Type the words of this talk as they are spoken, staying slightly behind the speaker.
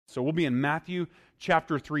So we'll be in Matthew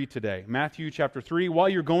chapter 3 today. Matthew chapter 3. While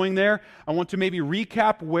you're going there, I want to maybe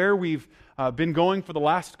recap where we've been going for the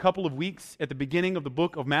last couple of weeks at the beginning of the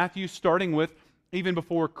book of Matthew, starting with even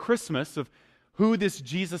before Christmas, of who this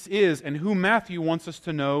Jesus is and who Matthew wants us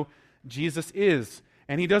to know Jesus is.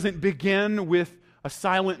 And he doesn't begin with a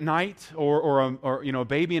silent night or a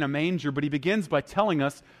baby in a manger, but he begins by telling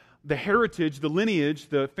us the heritage, the lineage,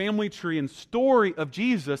 the family tree and story of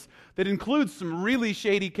Jesus that includes some really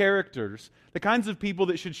shady characters, the kinds of people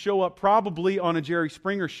that should show up probably on a Jerry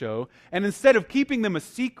Springer show. And instead of keeping them a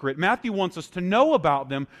secret, Matthew wants us to know about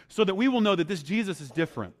them so that we will know that this Jesus is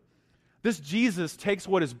different. This Jesus takes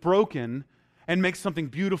what is broken and makes something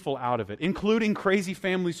beautiful out of it, including crazy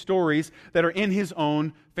family stories that are in his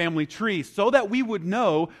own family tree, so that we would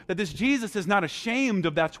know that this Jesus is not ashamed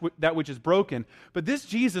of that which is broken, but this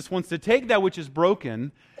Jesus wants to take that which is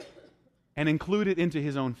broken and include it into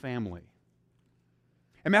his own family.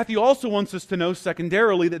 And Matthew also wants us to know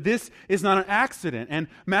secondarily that this is not an accident, and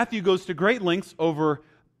Matthew goes to great lengths over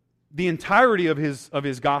the entirety of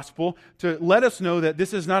his gospel to let us know that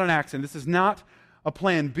this is not an accident, this is not a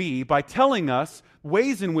plan B, by telling us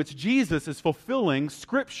ways in which Jesus is fulfilling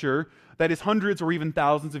Scripture that is hundreds or even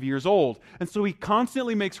thousands of years old. And so he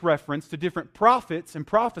constantly makes reference to different prophets and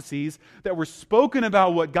prophecies that were spoken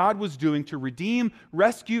about what God was doing to redeem,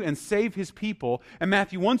 rescue, and save his people. And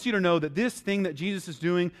Matthew wants you to know that this thing that Jesus is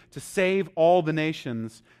doing to save all the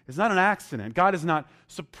nations is not an accident. God is not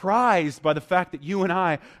surprised by the fact that you and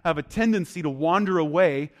I have a tendency to wander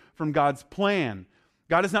away from God's plan.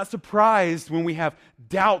 God is not surprised when we have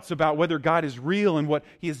doubts about whether God is real and what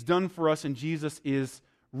he has done for us in Jesus is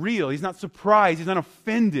real. He's not surprised, he's not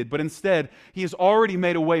offended, but instead he has already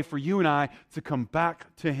made a way for you and I to come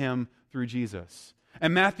back to him through Jesus.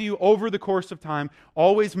 And Matthew, over the course of time,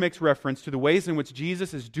 always makes reference to the ways in which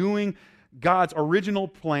Jesus is doing God's original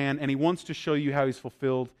plan, and he wants to show you how he's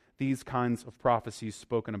fulfilled these kinds of prophecies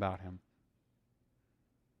spoken about him.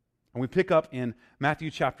 And we pick up in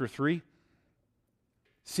Matthew chapter 3.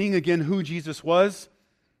 Seeing again who Jesus was.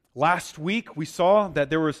 Last week we saw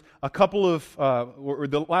that there was a couple of, or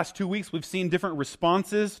the last 2 weeks we've seen different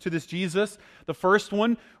responses to this Jesus. The first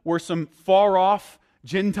one were some far off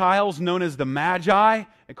Gentiles known as the Magi.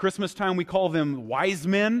 At Christmas time we call them wise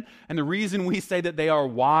men. And the reason we say that they are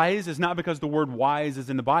wise is not because the word wise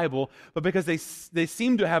is in the Bible, but because they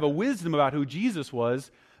seem to have a wisdom about who Jesus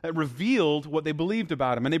was that revealed what they believed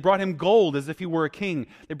about him. And they brought him gold as if he were a king.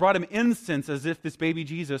 They brought him incense as if this baby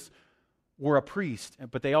Jesus were a priest.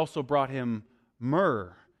 But they also brought him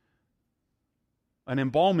myrrh, an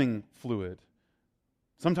embalming fluid.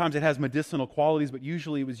 Sometimes it has medicinal qualities, but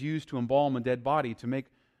usually it was used to embalm a dead body to make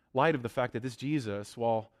light of the fact that this Jesus,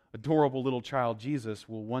 while adorable little child Jesus,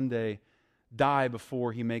 will one day die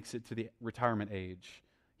before he makes it to the retirement age.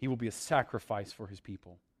 He will be a sacrifice for his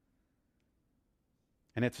people.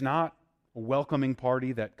 And it's not a welcoming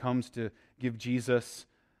party that comes to give Jesus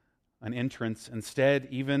an entrance. Instead,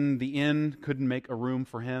 even the inn couldn't make a room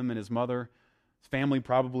for him and his mother. His family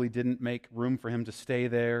probably didn't make room for him to stay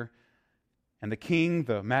there. And the king,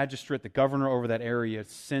 the magistrate, the governor over that area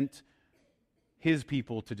sent his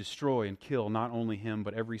people to destroy and kill not only him,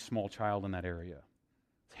 but every small child in that area.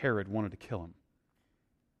 Herod wanted to kill him.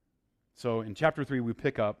 So in chapter 3, we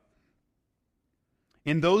pick up.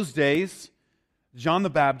 In those days, John the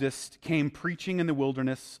Baptist came preaching in the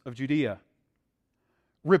wilderness of Judea.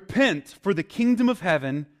 Repent, for the kingdom of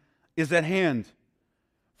heaven is at hand.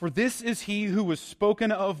 For this is he who was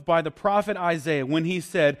spoken of by the prophet Isaiah when he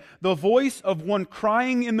said, the voice of one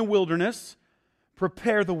crying in the wilderness,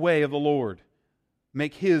 prepare the way of the Lord,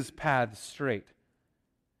 make his paths straight.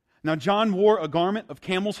 Now John wore a garment of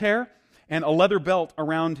camel's hair and a leather belt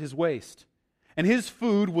around his waist, and his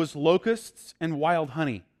food was locusts and wild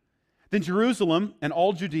honey. Then Jerusalem and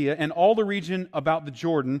all Judea and all the region about the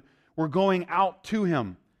Jordan were going out to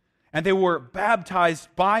him, and they were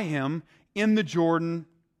baptized by him in the Jordan,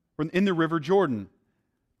 or in the river Jordan,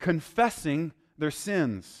 confessing their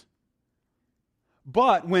sins.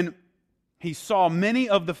 But when he saw many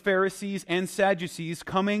of the Pharisees and Sadducees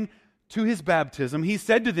coming to his baptism, he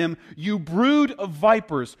said to them, you brood of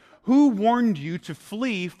vipers, who warned you to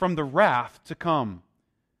flee from the wrath to come?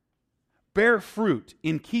 Bear fruit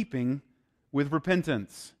in keeping with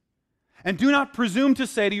repentance. And do not presume to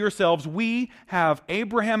say to yourselves, we have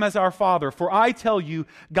Abraham as our father, for I tell you,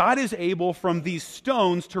 God is able from these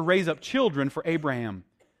stones to raise up children for Abraham.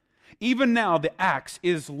 Even now the axe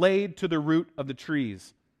is laid to the root of the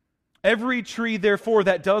trees. Every tree, therefore,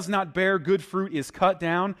 that does not bear good fruit is cut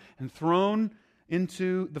down and thrown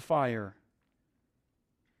into the fire.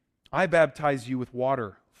 I baptize you with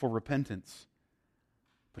water for repentance.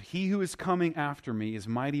 But he who is coming after me is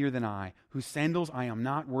mightier than I, whose sandals I am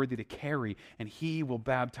not worthy to carry, and he will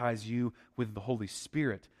baptize you with the Holy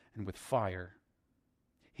Spirit and with fire.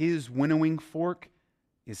 His winnowing fork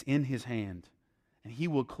is in his hand, and he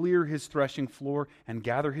will clear his threshing floor and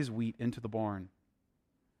gather his wheat into the barn.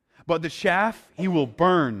 But the chaff he will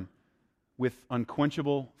burn with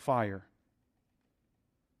unquenchable fire.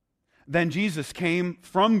 Then Jesus came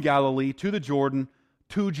from Galilee to the Jordan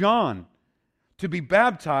to John to be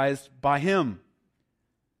baptized by him.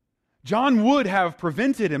 John would have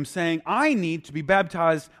prevented him, saying, I need to be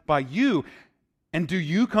baptized by you, and do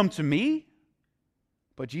you come to me?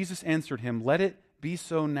 But Jesus answered him, let it be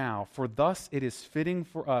so now, for thus it is fitting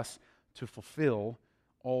for us to fulfill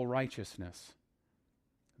all righteousness.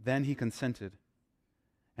 Then he consented.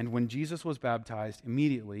 And when Jesus was baptized,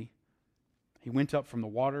 immediately he went up from the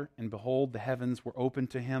water, and behold, the heavens were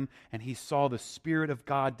opened to him, and he saw the Spirit of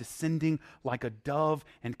God descending like a dove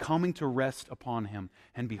and coming to rest upon him.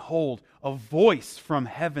 And behold, a voice from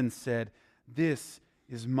heaven said, this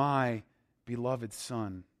is my beloved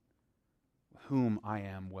Son, with whom I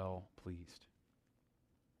am well pleased.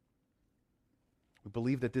 We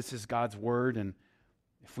believe that this is God's Word, and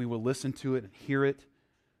if we will listen to it and hear it,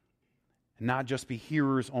 and not just be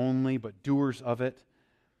hearers only, but doers of it,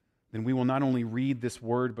 then we will not only read this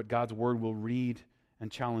Word, but God's Word will read and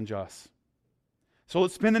challenge us. So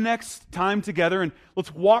let's spend the next time together and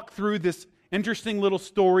let's walk through this interesting little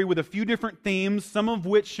story with a few different themes, some of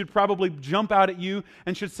which should probably jump out at you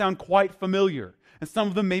and should sound quite familiar, and some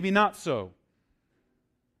of them maybe not so.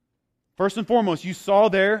 First and foremost, you saw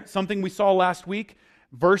there something we saw last week,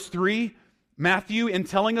 verse 3. Matthew, in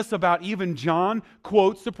telling us about even John,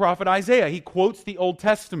 quotes the prophet Isaiah. He quotes the Old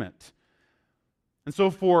Testament. And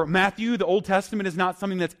so for Matthew, the Old Testament is not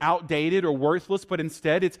something that's outdated or worthless, but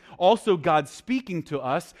instead it's also God speaking to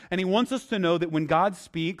us. And he wants us to know that when God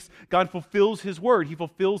speaks, God fulfills his word. He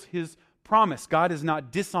fulfills his promise. God is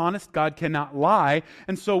not dishonest. God cannot lie.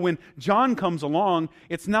 And so when John comes along,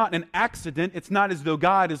 it's not an accident. It's not as though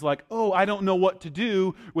God is like, oh, I don't know what to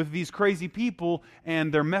do with these crazy people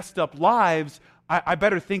and their messed up lives. I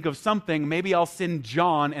better think of something. Maybe I'll send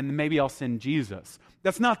John and maybe I'll send Jesus.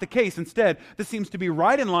 That's not the case. Instead, this seems to be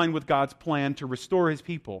right in line with God's plan to restore his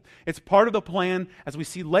people. It's part of the plan, as we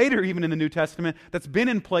see later even in the New Testament, that's been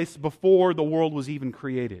in place before the world was even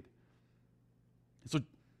created. So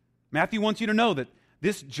Matthew wants you to know that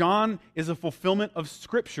this John is a fulfillment of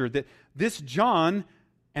Scripture, that this John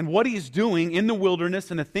and what he's doing in the wilderness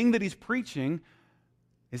and the thing that he's preaching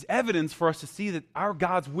is evidence for us to see that our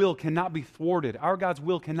God's will cannot be thwarted. Our God's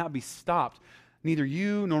will cannot be stopped. Neither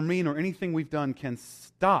you nor me nor anything we've done can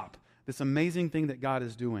stop this amazing thing that God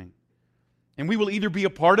is doing. And we will either be a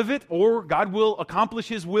part of it or God will accomplish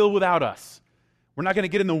his will without us. We're not going to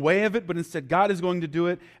get in the way of it, but instead God is going to do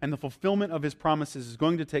it, and the fulfillment of his promises is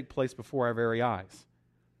going to take place before our very eyes.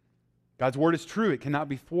 God's word is true. It cannot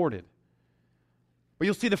be thwarted. But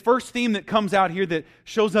you'll see the first theme that comes out here that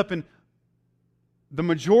shows up in the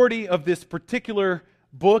majority of this particular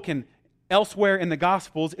book and elsewhere in the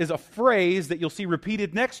Gospels is a phrase that you'll see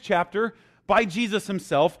repeated next chapter by Jesus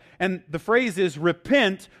himself. And the phrase is,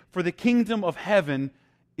 repent, for the kingdom of heaven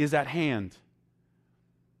is at hand.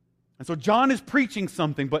 And so John is preaching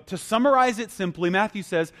something, but to summarize it simply, Matthew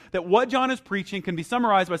says that what John is preaching can be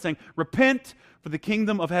summarized by saying, repent, for the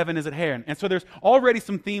kingdom of heaven is at hand. And so there's already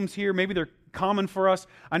some themes here. Maybe they're common for us.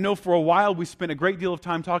 I know for a while we spent a great deal of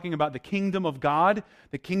time talking about the kingdom of God,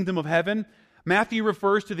 the kingdom of heaven. Matthew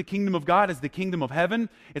refers to the kingdom of God as the kingdom of heaven.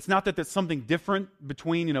 It's not that there's something different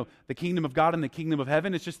between, the kingdom of God and the kingdom of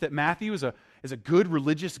heaven. It's just that Matthew is a good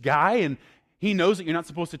religious guy, and he knows that you're not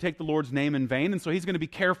supposed to take the Lord's name in vain, and so he's going to be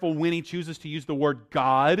careful when he chooses to use the word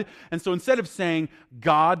God. And so instead of saying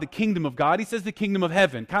God, the kingdom of God, he says the kingdom of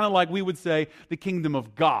heaven, kind of like we would say the kingdom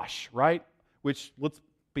of gosh, right? Which, let's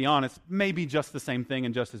be honest, may be just the same thing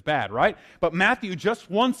and just as bad, right? But Matthew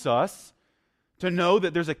just wants us to know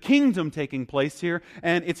that there's a kingdom taking place here,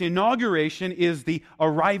 and its inauguration is the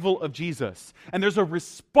arrival of Jesus. And there's a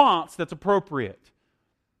response that's appropriate.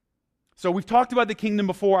 So we've talked about the kingdom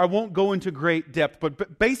before. I won't go into great depth,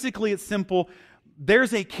 but basically it's simple.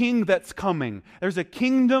 There's a king that's coming. There's a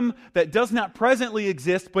kingdom that does not presently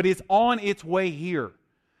exist, but is on its way here.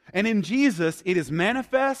 And in Jesus, it is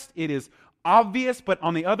manifest, it is obvious, but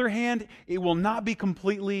on the other hand, it will not be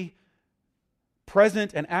completely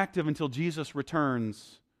present and active until Jesus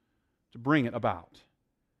returns to bring it about.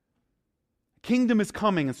 Kingdom is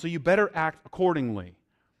coming, and so you better act accordingly.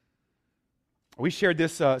 We shared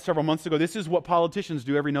this several months ago. This is what politicians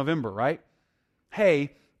do every November, right?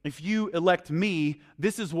 Hey, if you elect me,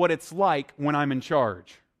 this is what it's like when I'm in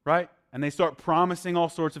charge, right? And they start promising all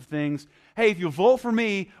sorts of things. Hey, if you vote for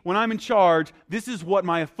me when I'm in charge, this is what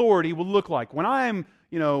my authority will look like. When I'm,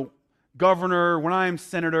 governor, when I'm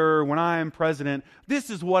senator, when I'm president, this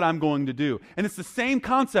is what I'm going to do. And it's the same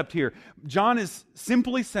concept here. John is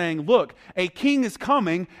simply saying, look, a king is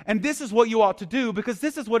coming, and this is what you ought to do because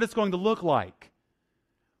this is what it's going to look like.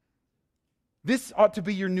 This ought to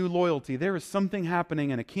be your new loyalty. There is something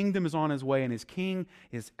happening, and a kingdom is on his way, and his king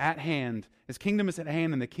is at hand. His kingdom is at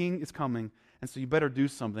hand, and the king is coming, and so you better do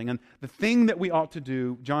something. And the thing that we ought to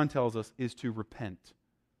do, John tells us, is to repent.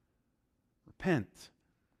 Repent.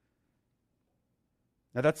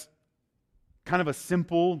 Now that's kind of a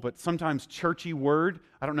simple but sometimes churchy word.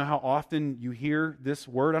 I don't know how often you hear this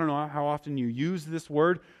word. I don't know how often you use this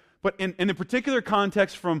word. But in the particular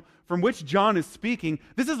context from which John is speaking,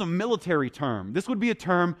 this is a military term. This would be a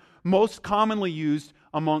term most commonly used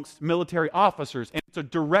amongst military officers. And it's a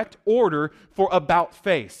direct order for about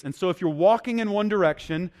face. And so if you're walking in one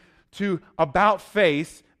direction, to about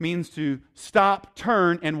face means to stop,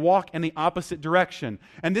 turn, and walk in the opposite direction.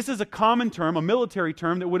 And this is a common term, a military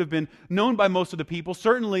term that would have been known by most of the people,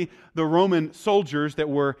 certainly the Roman soldiers that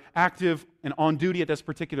were active and on duty at this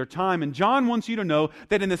particular time. And John wants you to know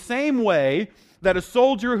that in the same way that a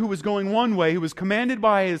soldier who was going one way, who was commanded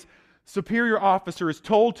by his superior officer, is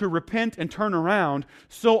told to repent and turn around,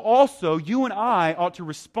 so also you and I ought to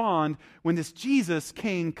respond when this Jesus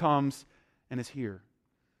King comes and is here.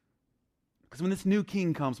 Because when this new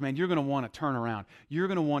king comes, man, you're going to want to turn around. You're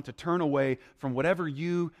going to want to turn away from whatever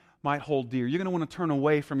you might hold dear. You're going to want to turn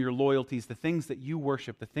away from your loyalties, the things that you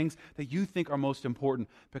worship, the things that you think are most important,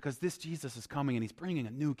 because this Jesus is coming and he's bringing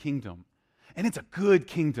a new kingdom. And it's a good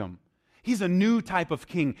kingdom. He's a new type of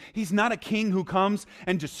king. He's not a king who comes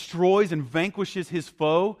and destroys and vanquishes his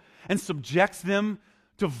foe and subjects them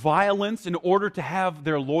to violence in order to have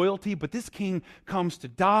their loyalty, but this king comes to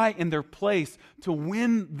die in their place, to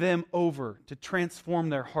win them over, to transform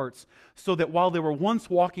their hearts, so that while they were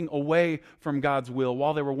once walking away from God's will,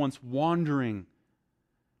 while they were once wandering,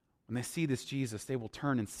 when they see this Jesus, they will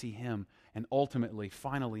turn and see him, and ultimately,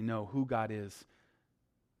 finally know who God is.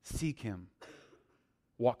 Seek him.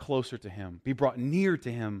 Walk closer to him. Be brought near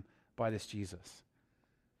to him by this Jesus.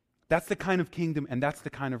 That's the kind of kingdom, and that's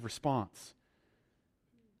the kind of response.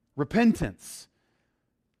 Repentance.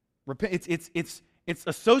 It's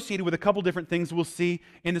associated with a couple different things we'll see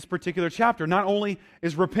in this particular chapter. Not only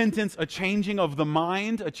is repentance a changing of the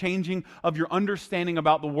mind, a changing of your understanding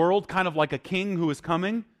about the world, kind of like a king who is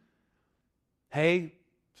coming. Hey,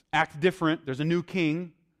 act different. There's a new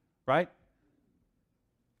king, right?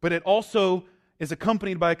 But it also is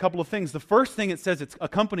accompanied by a couple of things. The first thing it says it's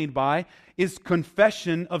accompanied by is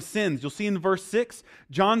confession of sins. You'll see in verse 6,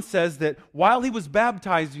 John says that while he was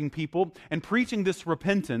baptizing people and preaching this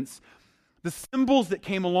repentance, the symbols that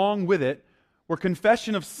came along with it were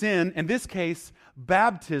confession of sin, in this case,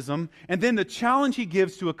 baptism, and then the challenge he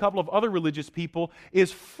gives to a couple of other religious people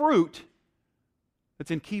is fruit that's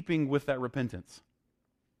in keeping with that repentance.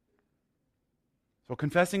 So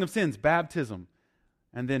confessing of sins, baptism,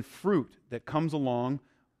 and then fruit that comes along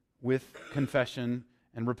with confession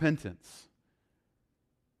and repentance.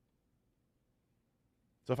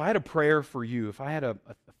 So if I had a prayer for you, if I had a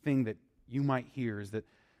thing that you might hear, is that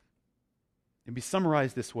it'd be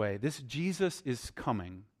summarized this way. This Jesus is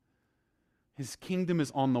coming. His kingdom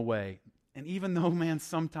is on the way. And even though, man,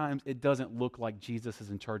 sometimes it doesn't look like Jesus is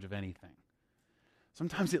in charge of anything.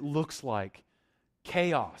 Sometimes it looks like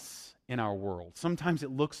chaos in our world. Sometimes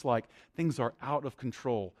it looks like things are out of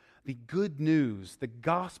control. The good news, the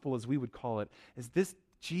gospel as we would call it, is this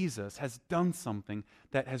Jesus has done something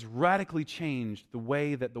that has radically changed the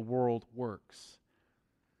way that the world works.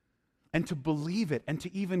 And to believe it and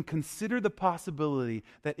to even consider the possibility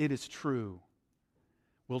that it is true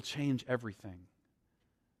will change everything.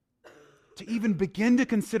 To even begin to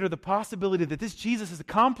consider the possibility that this Jesus has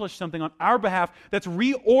accomplished something on our behalf that's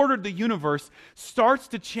reordered the universe starts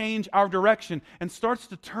to change our direction and starts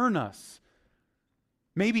to turn us,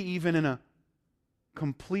 maybe even in a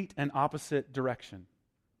complete and opposite direction.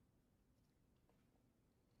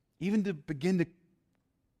 Even to begin to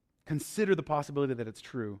consider the possibility that it's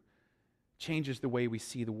true changes the way we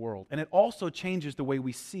see the world. And it also changes the way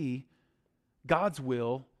we see God's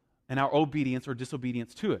will and our obedience or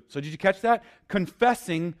disobedience to it. So did you catch that?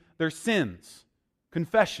 Confessing their sins.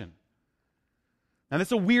 Confession. Now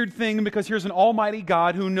that's a weird thing because here's an almighty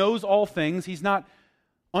God who knows all things. He's not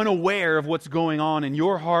unaware of what's going on in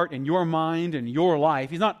your heart and your mind and your life.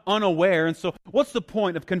 He's not unaware. And so what's the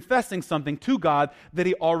point of confessing something to God that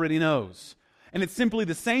he already knows? And it's simply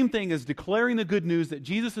the same thing as declaring the good news that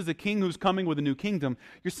Jesus is a king who's coming with a new kingdom.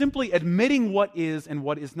 You're simply admitting what is and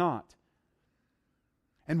what is not.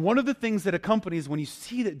 And one of the things that accompanies when you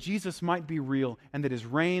see that Jesus might be real and that his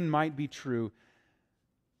reign might be true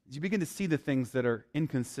is you begin to see the things that are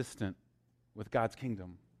inconsistent with God's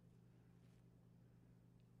kingdom.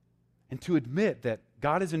 And to admit that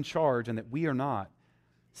God is in charge and that we are not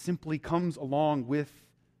simply comes along with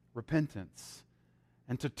repentance.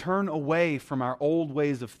 And to turn away from our old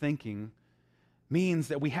ways of thinking means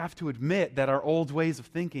that we have to admit that our old ways of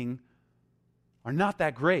thinking are not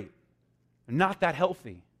that great, are not that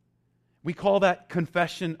healthy. We call that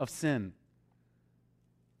confession of sin.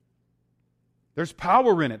 There's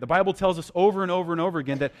power in it. The Bible tells us over and over and over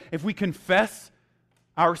again that if we confess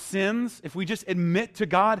our sins, if we just admit to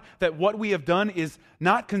God that what we have done is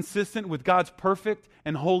not consistent with God's perfect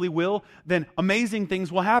and holy will, then amazing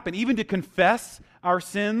things will happen. Even to confess our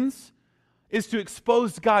sins is to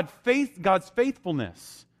expose God's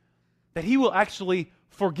faithfulness, that He will actually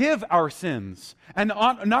forgive our sins. And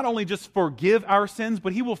not only just forgive our sins,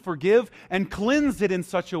 but He will forgive and cleanse it in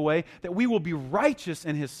such a way that we will be righteous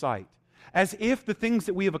in His sight, as if the things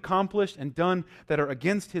that we have accomplished and done that are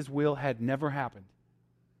against His will had never happened.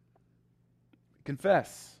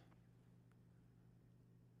 Confess.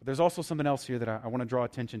 But there's also something else here that I want to draw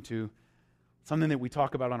attention to, something that we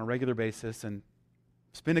talk about on a regular basis, and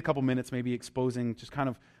spend a couple minutes maybe exposing just kind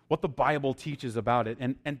of what the Bible teaches about it.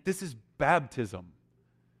 And this is baptism.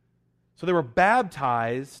 So they were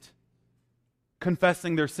baptized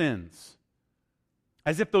confessing their sins,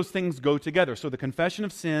 as if those things go together. So the confession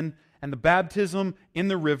of sin and the baptism in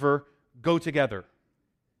the river go together.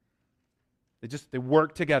 They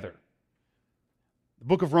work together. The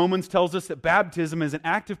book of Romans tells us that baptism is an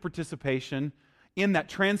active participation in that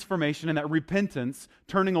transformation and that repentance,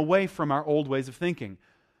 turning away from our old ways of thinking.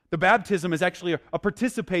 The baptism is actually a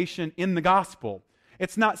participation in the gospel.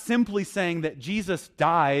 It's not simply saying that Jesus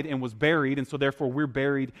died and was buried, and so therefore we're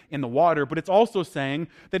buried in the water, but it's also saying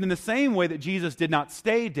that in the same way that Jesus did not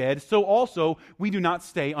stay dead, so also we do not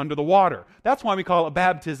stay under the water. That's why we call it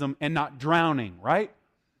baptism and not drowning, right?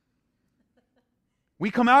 We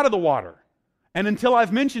come out of the water. And until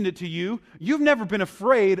I've mentioned it to you, you've never been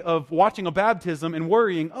afraid of watching a baptism and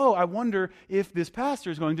worrying, oh, I wonder if this pastor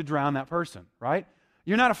is going to drown that person, right?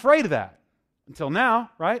 You're not afraid of that until now,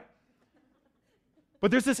 right?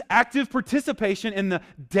 But there's this active participation in the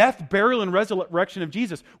death, burial, and resurrection of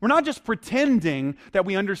Jesus. We're not just pretending that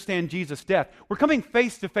we understand Jesus' death. We're coming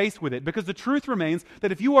face to face with it, because the truth remains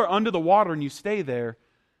that if you are under the water and you stay there,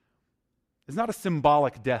 it's not a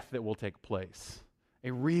symbolic death that will take place.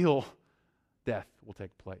 A real death will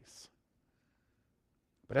take place.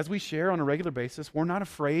 But as we share on a regular basis, we're not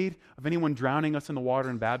afraid of anyone drowning us in the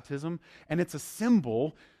water in baptism, and it's a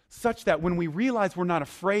symbol such that when we realize we're not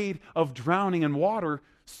afraid of drowning in water,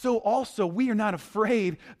 so also we are not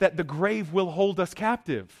afraid that the grave will hold us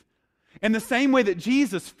captive. In the same way that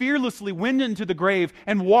Jesus fearlessly went into the grave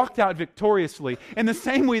and walked out victoriously, in the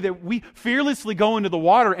same way that we fearlessly go into the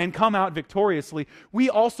water and come out victoriously, we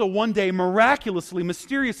also one day miraculously,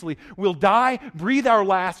 mysteriously will die, breathe our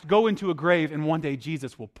last, go into a grave, and one day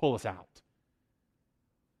Jesus will pull us out.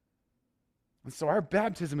 And so our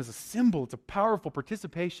baptism is a symbol, it's a powerful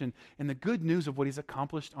participation in the good news of what He's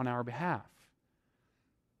accomplished on our behalf.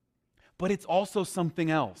 But it's also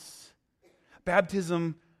something else.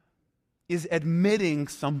 Baptism is admitting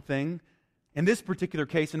something. In this particular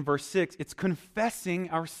case, in verse 6, it's confessing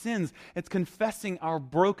our sins. It's confessing our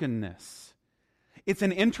brokenness. It's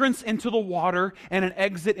an entrance into the water and an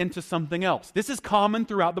exit into something else. This is common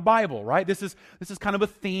throughout the Bible, right? This is kind of a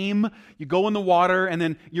theme. You go in the water and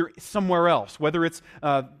then you're somewhere else. Whether it's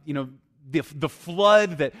the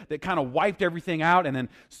flood that kind of wiped everything out, and then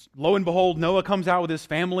lo and behold, Noah comes out with his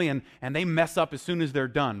family and they mess up as soon as they're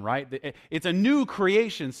done, right? It's a new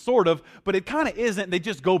creation, sort of, but it kind of isn't. They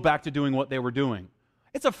just go back to doing what they were doing.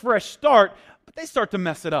 It's a fresh start, but they start to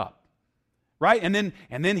mess it up, right? And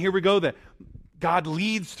then here we go, that God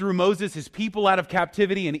leads through Moses his people out of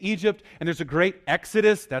captivity in Egypt, and there's a great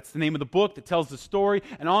exodus. That's the name of the book that tells the story.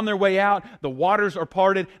 And on their way out, the waters are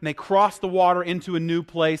parted, and they cross the water into a new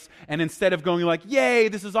place. And instead of going like, yay,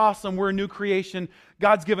 this is awesome, we're a new creation,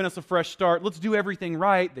 God's given us a fresh start, let's do everything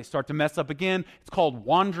right, they start to mess up again. It's called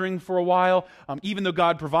wandering for a while. Even though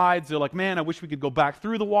God provides, they're like, man, I wish we could go back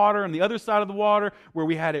through the water on the other side of the water where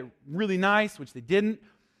we had it really nice, which they didn't.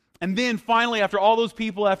 And then finally, after all those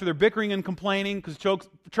people, after they're bickering and complaining, because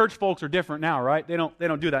church folks are different now, right? They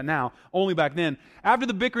don't do that now, only back then. After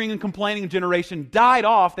the bickering and complaining generation died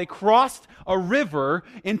off, they crossed a river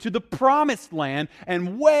into the promised land,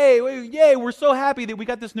 and yay, we're so happy that we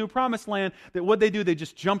got this new promised land, that what they do, they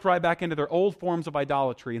just jump right back into their old forms of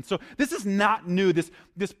idolatry. And so this is not new.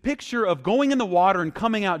 This picture of going in the water and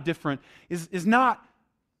coming out different is not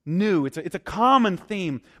new. It's a common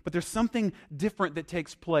theme, but there's something different that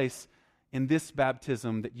takes place in this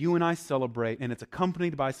baptism that you and I celebrate, and it's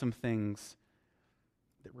accompanied by some things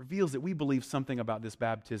that reveals that we believe something about this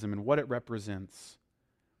baptism and what it represents.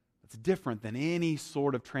 It's different than any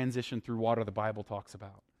sort of transition through water the Bible talks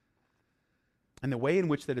about. And the way in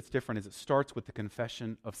which that it's different is it starts with the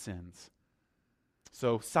confession of sins.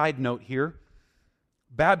 So, side note here,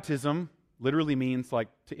 baptism literally means like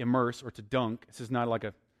to immerse or to dunk. This is not like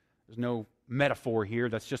there's no metaphor here.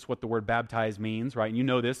 That's just what the word baptize means, right? And you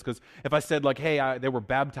know this because if I said like, hey, they were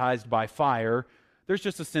baptized by fire, there's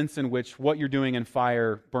just a sense in which what you're doing in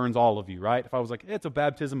fire burns all of you, right? If I was like, it's a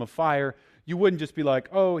baptism of fire, you wouldn't just be like,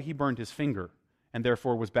 oh, he burned his finger and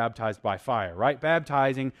therefore was baptized by fire, right?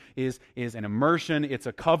 Baptizing is an immersion, it's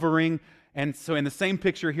a covering. And so in the same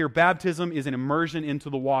picture here, baptism is an immersion into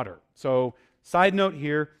the water. So side note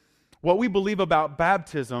here, what we believe about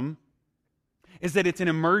baptism is that it's an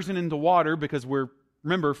immersion into water because we're,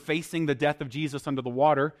 remember, facing the death of Jesus under the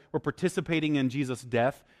water. We're participating in Jesus'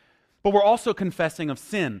 death. But we're also confessing of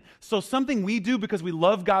sin. So something we do because we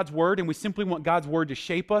love God's Word and we simply want God's Word to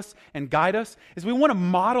shape us and guide us is we want to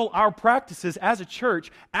model our practices as a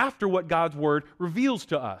church after what God's Word reveals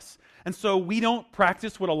to us. And so we don't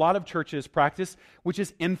practice what a lot of churches practice, which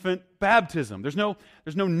is infant baptism. There's no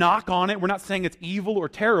knock on it. We're not saying it's evil or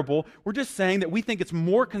terrible. We're just saying that we think it's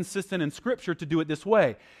more consistent in Scripture to do it this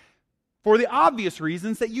way. For the obvious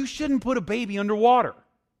reasons that you shouldn't put a baby underwater.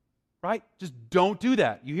 Right? Just don't do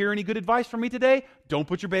that. You hear any good advice from me today? Don't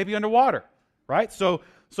put your baby underwater. Right? So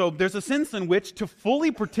there's a sense in which to fully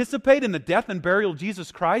participate in the death and burial of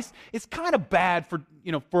Jesus Christ is kind of bad for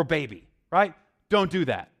a baby. Right? Don't do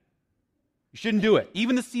that. You shouldn't do it.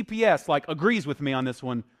 Even the CPS agrees with me on this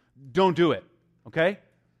one. Don't do it. Okay?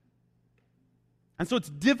 And so it's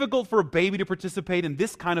difficult for a baby to participate in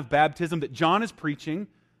this kind of baptism that John is preaching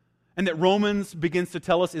and that Romans begins to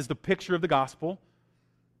tell us is the picture of the gospel.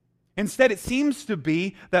 Instead, it seems to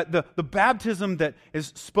be that the baptism that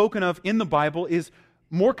is spoken of in the Bible is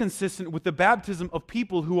more consistent with the baptism of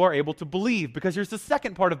people who are able to believe. Because there's the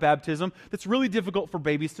second part of baptism that's really difficult for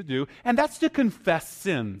babies to do, and that's to confess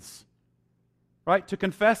sins. Right? To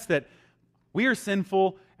confess that we are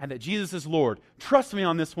sinful and that Jesus is Lord. Trust me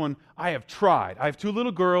on this one, I have tried. I have 2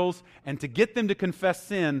 little girls, and to get them to confess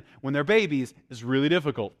sin when they're babies is really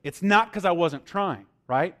difficult. It's not because I wasn't trying,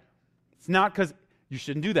 right? It's not because you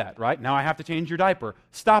shouldn't do that, right? Now I have to change your diaper.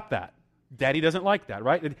 Stop that. Daddy doesn't like that,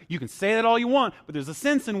 right? You can say that all you want, but there's a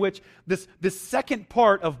sense in which this second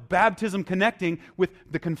part of baptism connecting with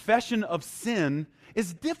the confession of sin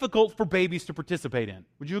is difficult for babies to participate in.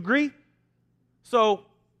 Would you agree? So,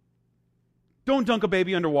 don't dunk a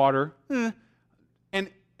baby underwater. And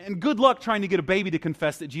good luck trying to get a baby to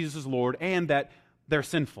confess that Jesus is Lord and that they're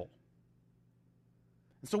sinful.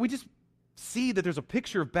 And so we just see that there's a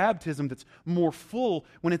picture of baptism that's more full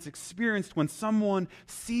when it's experienced when someone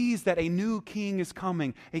sees that a new king is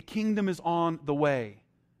coming, a kingdom is on the way.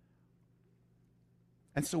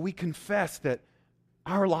 And so we confess that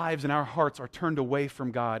our lives and our hearts are turned away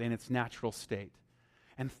from God in its natural state.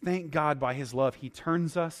 And thank God by His love, He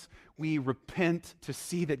turns us. We repent to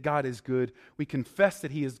see that God is good. We confess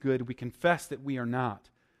that He is good. We confess that we are not.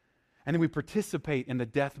 And then we participate in the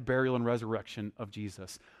death, burial, and resurrection of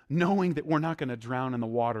Jesus, knowing that we're not going to drown in the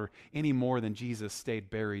water any more than Jesus stayed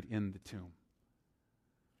buried in the tomb.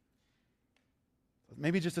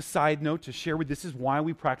 Maybe just a side note to share with this is why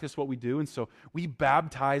we practice what we do. And so we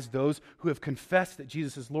baptize those who have confessed that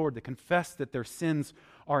Jesus is Lord, that confess that their sins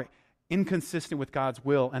are inconsistent with God's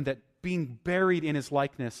will, and that being buried in His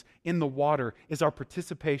likeness in the water is our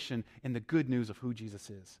participation in the good news of who Jesus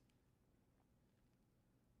is.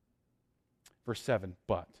 Verse 7,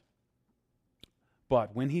 but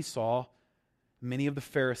when He saw many of the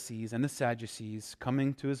Pharisees and the Sadducees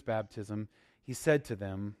coming to His baptism, He said to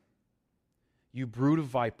them, "You brood of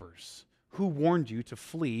vipers, who warned you to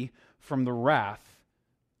flee from the wrath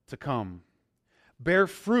to come? Bear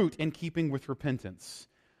fruit in keeping with repentance."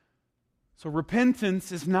 So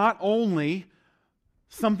repentance is not only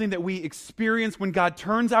something that we experience when God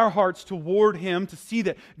turns our hearts toward Him to see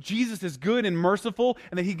that Jesus is good and merciful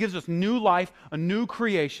and that He gives us new life, a new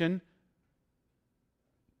creation.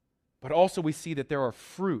 But also we see that there are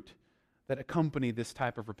fruit that accompany this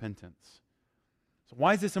type of repentance. So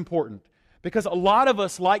why is this important? Because a lot of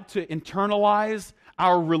us like to internalize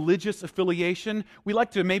our religious affiliation. We like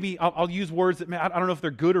to maybe, I'll use words that, I don't know if they're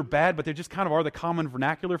good or bad, but they just kind of are the common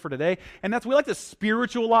vernacular for today. And that's, we like to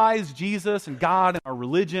spiritualize Jesus and God and our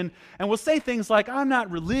religion. And we'll say things like, I'm not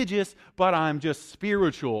religious, but I'm just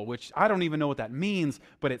spiritual, which I don't even know what that means,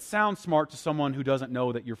 but it sounds smart to someone who doesn't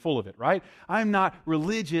know that you're full of it, right? I'm not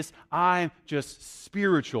religious, I'm just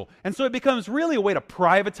spiritual. And so it becomes really a way to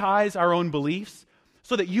privatize our own beliefs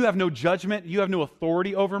so that you have no judgment, you have no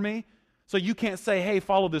authority over me. So you can't say, hey,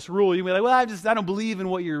 follow this rule. You'll be like, well, I don't believe in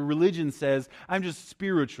what your religion says. I'm just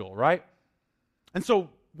spiritual, right? And so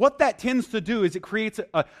what that tends to do is it creates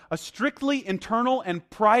a strictly internal and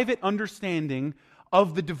private understanding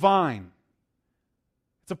of the divine.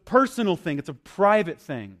 It's a personal thing. It's a private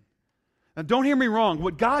thing. Now, don't hear me wrong.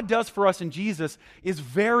 What God does for us in Jesus is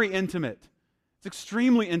very intimate. It's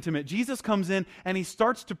extremely intimate. Jesus comes in and He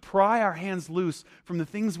starts to pry our hands loose from the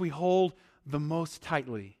things we hold the most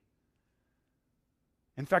tightly.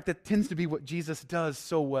 In fact, that tends to be what Jesus does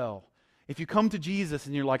so well. If you come to Jesus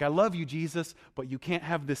and you're like, I love you, Jesus, but you can't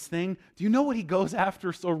have this thing, do you know what He goes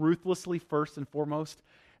after so ruthlessly first and foremost?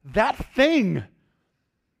 That thing.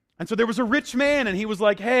 And so there was a rich man and he was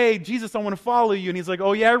like, hey, Jesus, I want to follow you. And He's like,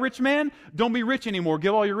 oh yeah, rich man? Don't be rich anymore.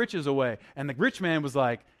 Give all your riches away. And the rich man was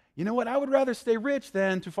like, you know what? I would rather stay rich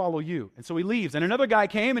than to follow you. And so he leaves. And another guy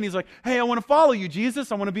came and he's like, hey, I want to follow you,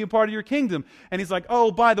 Jesus. I want to be a part of your kingdom. And he's like,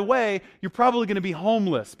 oh, by the way, you're probably going to be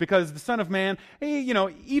homeless because the Son of Man,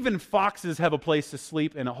 even foxes have a place to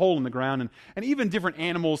sleep in a hole in the ground. And even different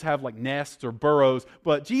animals have like nests or burrows.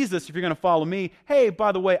 But Jesus, if you're going to follow me, hey,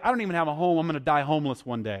 by the way, I don't even have a home. I'm going to die homeless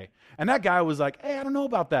one day. And that guy was like, hey, I don't know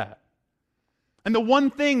about that. And the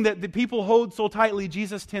one thing that the people hold so tightly,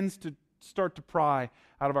 Jesus tends to start to pry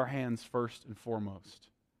out of our hands first and foremost.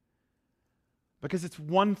 Because it's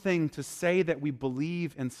one thing to say that we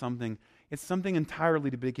believe in something. It's something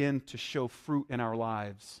entirely to begin to show fruit in our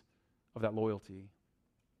lives of that loyalty.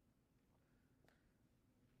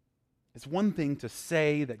 It's one thing to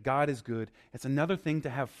say that God is good. It's another thing to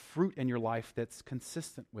have fruit in your life that's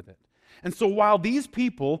consistent with it. And so while these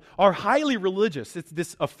people are highly religious, it's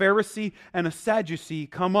this a Pharisee and a Sadducee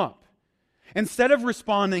come up. Instead of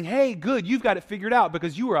responding, hey, good, you've got it figured out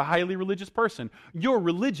because you are a highly religious person. Your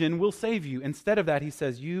religion will save you. Instead of that, he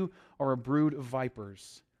says, you are a brood of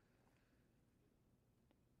vipers.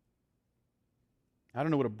 I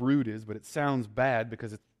don't know what a brood is, but it sounds bad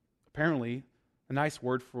because it's apparently a nice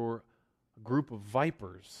word for a group of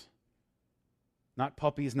vipers. Not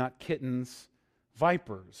puppies, not kittens,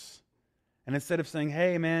 vipers. And instead of saying,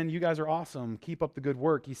 hey, man, you guys are awesome, keep up the good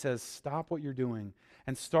work, he says, stop what you're doing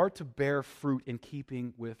and start to bear fruit in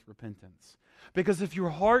keeping with repentance. Because if your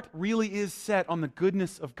heart really is set on the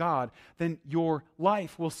goodness of God, then your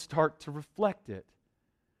life will start to reflect it.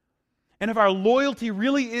 And if our loyalty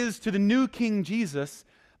really is to the new King Jesus,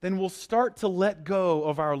 then we'll start to let go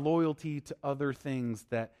of our loyalty to other things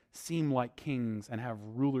that seem like kings and have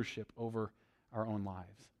rulership over our own lives.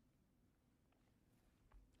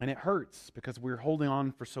 And it hurts because we're holding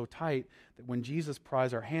on for so tight that when Jesus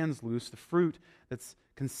pries our hands loose, the fruit that's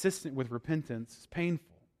consistent with repentance is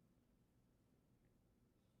painful.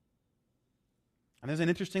 And there's an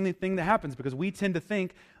interesting thing that happens because we tend to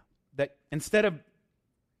think that instead of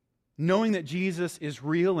knowing that Jesus is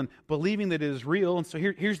real and believing that it is real, and so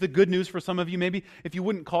here's the good news for some of you. Maybe if you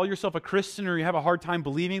wouldn't call yourself a Christian or you have a hard time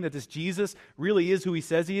believing that this Jesus really is who He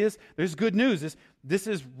says He is, there's good news. This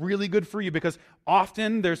is really good for you because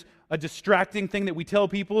often there's a distracting thing that we tell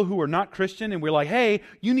people who are not Christian, and we're like, hey,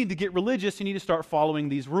 you need to get religious, you need to start following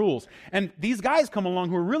these rules. And these guys come along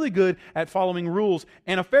who are really good at following rules,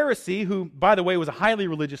 and a Pharisee, who, by the way, was a highly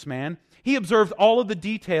religious man, he observed all of the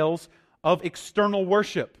details of external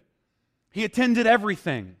worship. He attended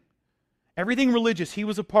everything religious. He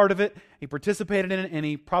was a part of it. He participated in it, and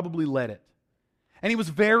he probably led it. And he was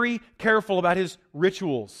very careful about his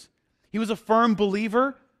rituals. He was a firm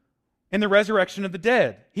believer in the resurrection of the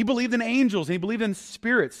dead. He believed in angels, and he believed in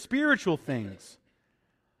spirits, spiritual things.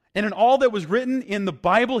 And in all that was written in the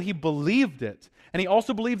Bible, he believed it. And he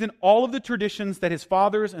also believed in all of the traditions that his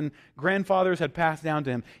fathers and grandfathers had passed down to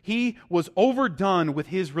him. He was overdone with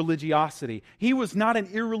his religiosity. He was not an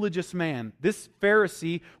irreligious man. This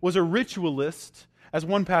Pharisee was a ritualist, as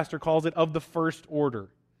one pastor calls it, of the first order.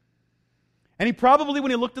 And he probably,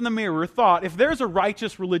 when he looked in the mirror, thought, if there's a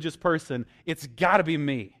righteous religious person, it's got to be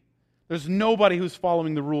me. There's nobody who's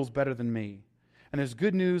following the rules better than me. And there's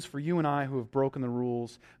good news for you and I who have broken the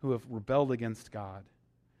rules, who have rebelled against God.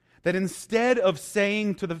 That instead of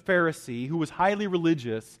saying to the Pharisee, who was highly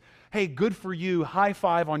religious, hey, good for you, high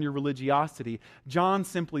five on your religiosity, John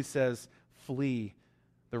simply says, flee,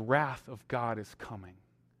 the wrath of God is coming.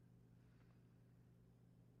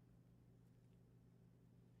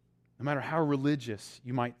 no matter how religious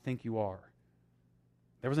you might think you are.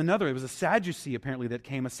 There was another, it was a Sadducee apparently that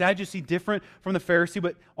came. A Sadducee different from the Pharisee,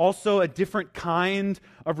 but also a different kind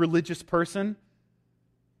of religious person.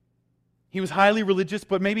 He was highly religious,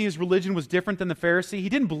 but maybe his religion was different than the Pharisee. He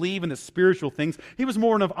didn't believe in the spiritual things. He was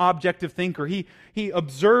more an objective thinker. He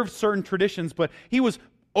observed certain traditions, but he was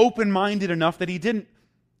open-minded enough that he didn't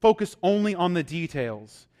focus only on the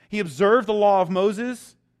details. He observed the law of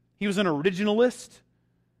Moses. He was an originalist.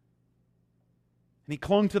 And he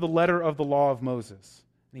clung to the letter of the law of Moses.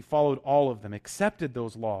 And he followed all of them, accepted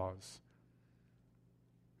those laws.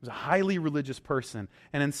 He was a highly religious person.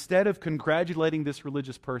 And instead of congratulating this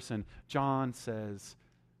religious person, John says,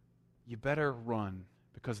 you better run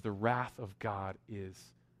because the wrath of God is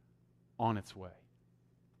on its way.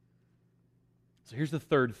 So here's the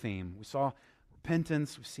third theme. We saw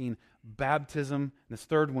repentance, we've seen baptism, and this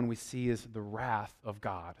third one we see is the wrath of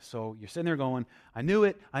God. So you're sitting there going, I knew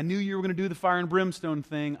it. I knew you were going to do the fire and brimstone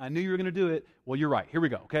thing. I knew you were going to do it. Well, you're right. Here we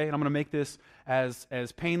go, okay? And I'm going to make this as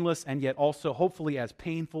painless and yet also hopefully as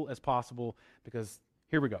painful as possible because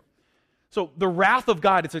here we go. So the wrath of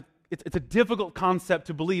God, it's a difficult concept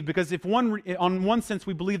to believe because if on one sense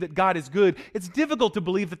we believe that God is good, it's difficult to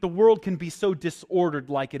believe that the world can be so disordered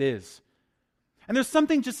like it is. And there's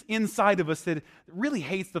something just inside of us that really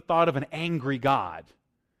hates the thought of an angry God.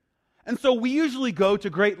 And so we usually go to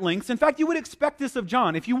great lengths. In fact, you would expect this of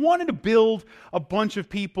John. If you wanted to build a bunch of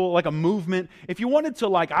people, like a movement, if you wanted to,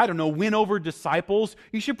 win over disciples,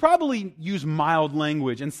 you should probably use mild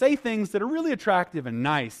language and say things that are really attractive and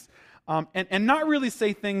nice, and not really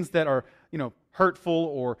say things that are,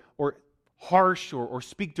 hurtful or harsh or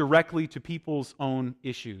speak directly to people's own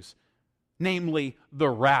issues. Namely, the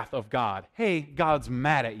wrath of God. Hey, God's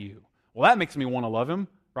mad at you. Well, that makes me want to love Him,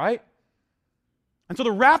 right? And so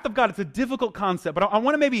the wrath of God, it's a difficult concept, but I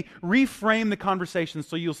want to maybe reframe the conversation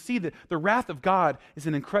so you'll see that the wrath of God is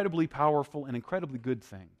an incredibly powerful and incredibly good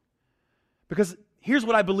thing. Because here's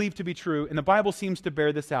what I believe to be true, and the Bible seems to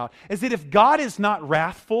bear this out, is that if God is not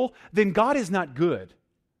wrathful, then God is not good.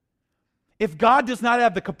 If God does not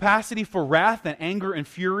have the capacity for wrath and anger and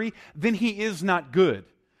fury, then He is not good.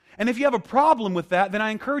 And if you have a problem with that, then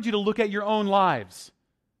I encourage you to look at your own lives.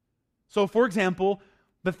 So, for example,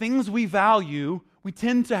 the things we value, we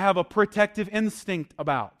tend to have a protective instinct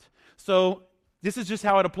about. So, this is just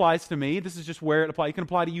how it applies to me. This is just where it applies. It can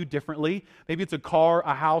apply to you differently. Maybe it's a car,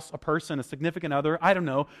 a house, a person, a significant other. I don't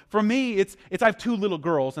know. For me, it's I have 2 little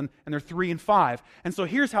girls, and they're 3 and 5. And so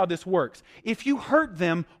here's how this works. If you hurt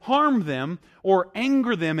them, harm them, or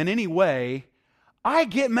anger them in any way, I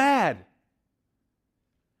get mad.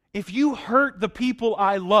 If you hurt the people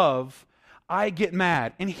I love, I get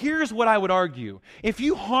mad. And here's what I would argue. If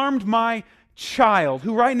you harmed my child,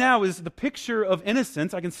 who right now is the picture of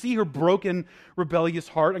innocence, I can see her broken, rebellious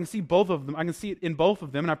heart. I can see both of them. I can see it in both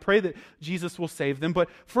of them, and I pray that Jesus will save them. But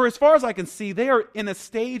for as far as I can see, they are in a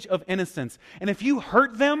stage of innocence. And if you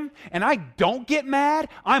hurt them and I don't get mad,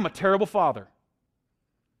 I'm a terrible father.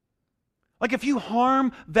 Like if you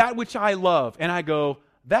harm that which I love and I go,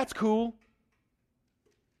 that's cool,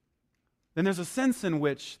 then there's a sense in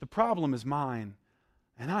which the problem is mine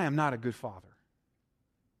and I am not a good father.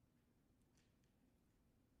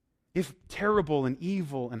 If terrible and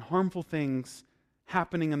evil and harmful things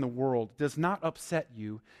happening in the world does not upset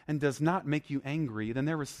you and does not make you angry, then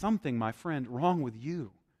there is something, my friend, wrong with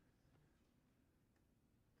you.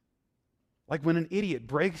 Like when an idiot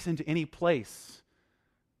breaks into any place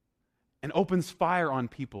and opens fire on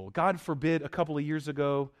people. God forbid, a couple of years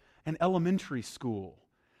ago, an elementary school.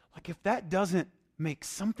 Like if that doesn't make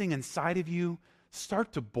something inside of you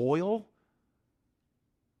start to boil,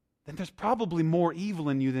 then there's probably more evil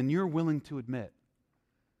in you than you're willing to admit.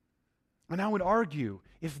 And I would argue,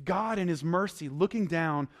 if God in His mercy, looking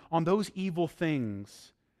down on those evil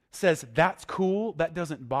things, says, that's cool, that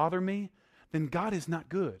doesn't bother me, then God is not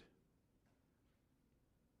good.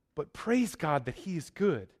 But praise God that He is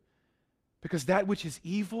good, because that which is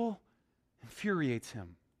evil infuriates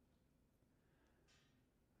Him.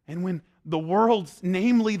 And when the world's,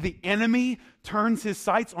 namely the enemy, turns his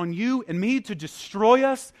sights on you and me to destroy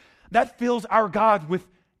us, that fills our God with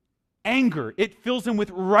anger. It fills Him with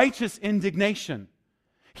righteous indignation.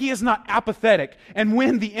 He is not apathetic. And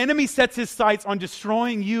when the enemy sets his sights on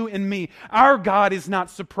destroying you and me, our God is not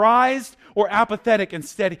surprised or apathetic.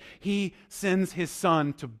 Instead, He sends His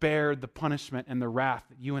Son to bear the punishment and the wrath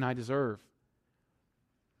that you and I deserve.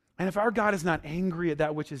 And if our God is not angry at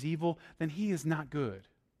that which is evil, then He is not good.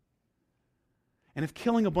 And if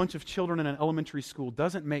killing a bunch of children in an elementary school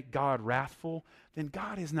doesn't make God wrathful, then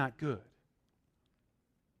God is not good.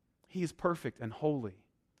 He is perfect and holy.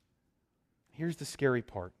 Here's the scary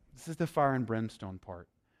part. This is the fire and brimstone part.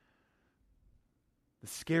 The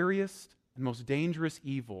scariest and most dangerous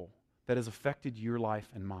evil that has affected your life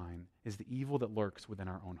and mine is the evil that lurks within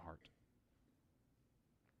our own heart.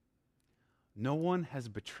 No one has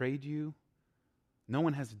betrayed you. No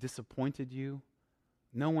one has disappointed you.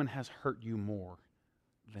 No one has hurt you more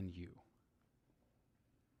than you.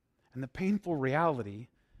 And the painful reality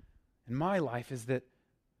in my life is that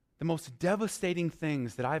the most devastating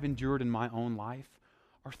things that I've endured in my own life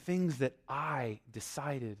are things that I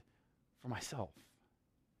decided for myself.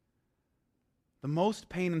 The most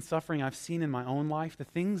pain and suffering I've seen in my own life, the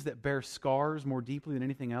things that bear scars more deeply than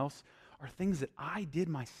anything else, are things that I did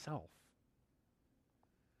myself.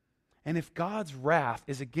 And if God's wrath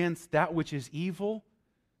is against that which is evil,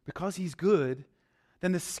 because He's good,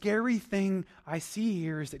 then the scary thing I see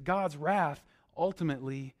here is that God's wrath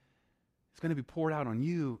ultimately is going to be poured out on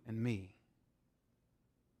you and me.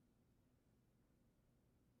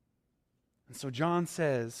 And so John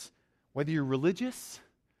says, whether you're religious,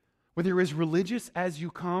 whether you're as religious as you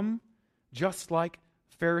come, just like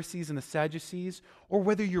Pharisees and the Sadducees, or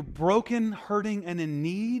whether you're broken, hurting, and in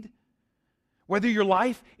need, whether your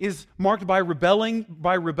life is marked by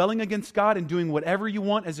rebelling against God and doing whatever you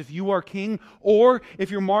want as if you are king, or if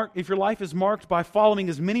your life is marked by following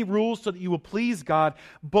as many rules so that you will please God,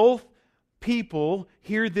 both people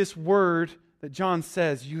hear this word that John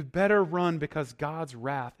says, you better run because God's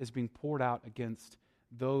wrath is being poured out against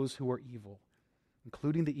those who are evil,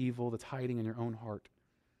 including the evil that's hiding in your own heart,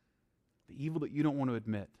 the evil that you don't want to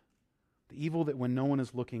admit, the evil that when no one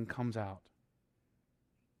is looking comes out.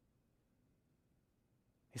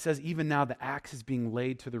 He says, even now the axe is being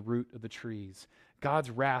laid to the root of the trees. God's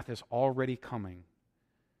wrath is already coming.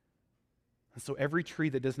 And so every tree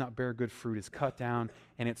that does not bear good fruit is cut down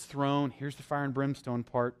and it's thrown. Here's the fire and brimstone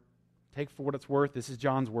part. Take for what it's worth. This is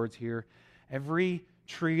John's words here. Every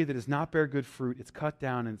tree that does not bear good fruit, it's cut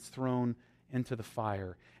down and it's thrown into the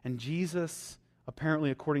fire. And Jesus,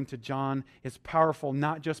 apparently according to John, is powerful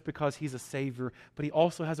not just because He's a Savior, but He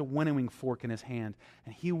also has a winnowing fork in His hand.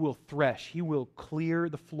 And He will thresh, He will clear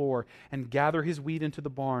the floor and gather His wheat into the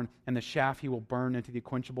barn, and the chaff He will burn into the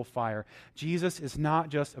quenchable fire. Jesus is not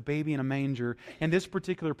just a baby in a manger. In this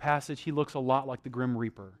particular passage, He looks a lot like the Grim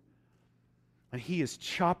Reaper. And He is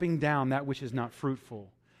chopping down that which is not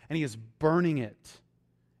fruitful, and He is burning it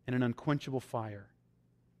in an unquenchable fire.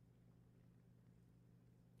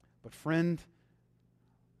 But friend,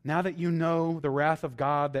 now that you know the wrath of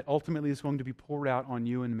God that ultimately is going to be poured out on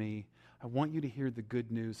you and me, I want you to hear the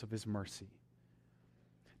good news of His mercy.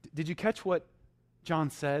 Did you catch what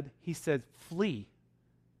John said? He said, flee.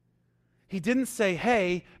 He didn't say,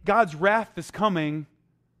 hey, God's wrath is coming.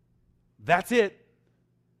 That's it.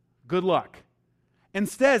 Good luck.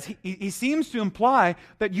 Instead, he seems to imply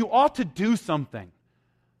that you ought to do something.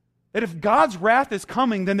 That if God's wrath is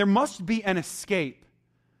coming, then there must be an escape.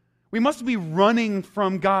 We must be running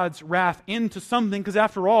from God's wrath into something, because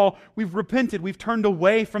after all, we've repented, we've turned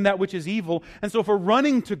away from that which is evil. And so if we're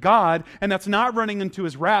running to God, and that's not running into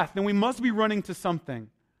His wrath, then we must be running to something.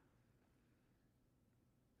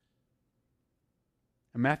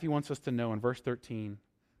 And Matthew wants us to know in verse 13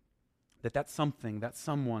 that something, that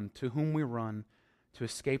someone to whom we run to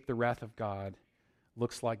escape the wrath of God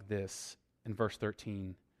looks like this in verse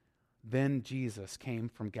 13. Then Jesus came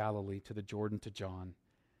from Galilee to the Jordan to John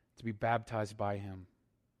to be baptized by him.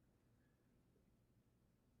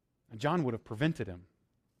 And John would have prevented him,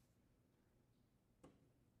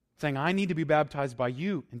 saying, I need to be baptized by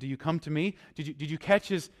you, and do you come to me? Did you catch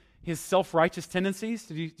his self-righteous tendencies?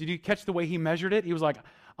 Did you catch the way he measured it? He was like,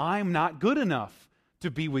 I'm not good enough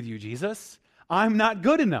to be with you, Jesus. I'm not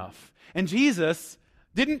good enough. And Jesus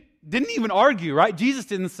didn't even argue, right? Jesus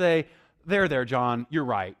didn't say, there, John, you're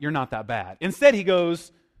right. You're not that bad. Instead, he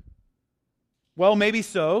goes, well, maybe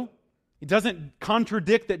so. He doesn't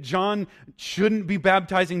contradict that John shouldn't be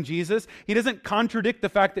baptizing Jesus. He doesn't contradict the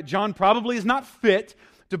fact that John probably is not fit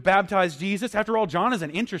to baptize Jesus. After all, John is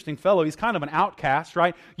an interesting fellow. He's kind of an outcast,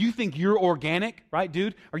 right? You think you're organic, right,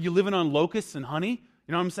 dude? Are you living on locusts and honey?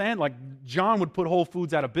 You know what I'm saying? Like, John would put Whole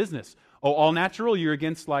Foods out of business. Oh, all natural? You're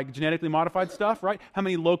against, like, genetically modified stuff, right? How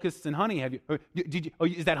many locusts and honey have you?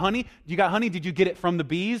 Is that honey? You got honey? Did you get it from the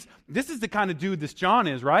bees? This is the kind of dude this John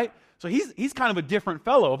is, right? So he's kind of a different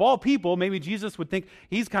fellow. Of all people, maybe Jesus would think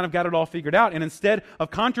he's kind of got it all figured out. And instead of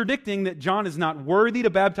contradicting that John is not worthy to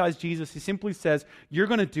baptize Jesus, he simply says, you're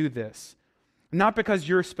going to do this. Not because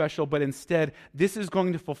you're special, but instead, this is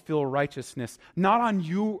going to fulfill righteousness. Not on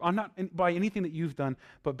you, not by anything that you've done,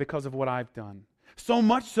 but because of what I've done. So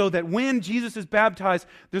much so that when Jesus is baptized,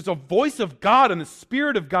 there's a voice of God, and the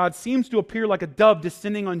Spirit of God seems to appear like a dove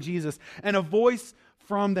descending on Jesus. And a voice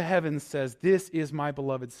from the heavens says, "This is my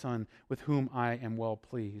beloved Son, with whom I am well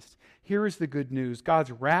pleased." Here is the good news.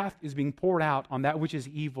 God's wrath is being poured out on that which is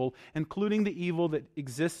evil, including the evil that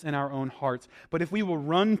exists in our own hearts. But if we will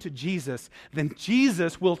run to Jesus, then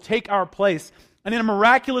Jesus will take our place. And in a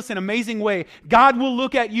miraculous and amazing way, God will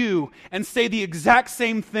look at you and say the exact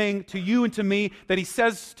same thing to you and to me that He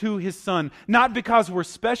says to His Son. Not because we're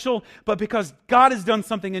special, but because God has done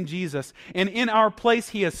something in Jesus. And in our place,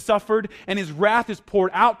 He has suffered, and His wrath is poured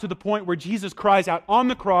out to the point where Jesus cries out on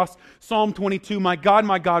the cross, Psalm 22, my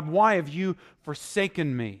God, why have you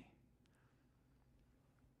forsaken me?"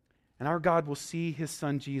 And our God will see His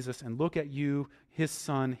Son Jesus and look at you, His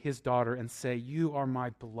son, His daughter, and say, "You are my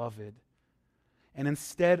beloved. And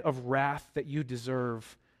instead of wrath that you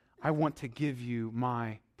deserve, I want to give you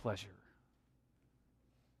my pleasure."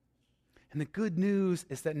 And the good news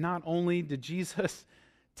is that not only did Jesus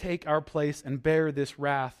take our place and bear this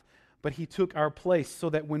wrath, but He took our place so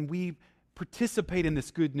that when we participate in this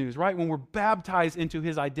good news, right? When we're baptized into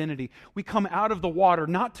His identity, we come out of the water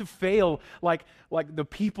not to fail like the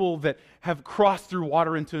people that have crossed through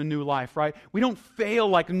water into a new life, right? We don't fail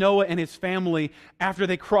like Noah and his family after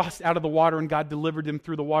they crossed out of the water and God delivered them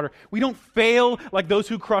through the water. We don't fail like those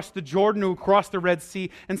who crossed the Jordan, who crossed the Red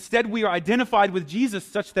Sea. Instead, we are identified with Jesus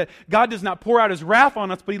such that God does not pour out His wrath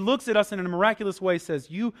on us, but He looks at us and in a miraculous way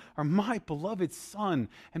says, "You are my beloved Son,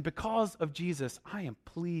 and because of Jesus, I am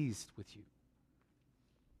pleased with you."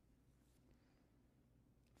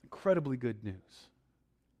 Incredibly good news.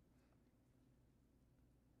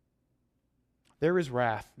 There is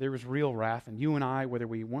wrath, there is real wrath, and you and I, whether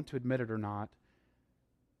we want to admit it or not,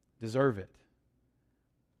 deserve it.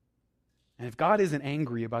 And if God isn't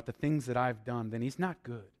angry about the things that I've done, then He's not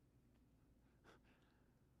good.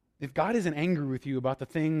 If God isn't angry with you about the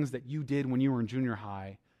things that you did when you were in junior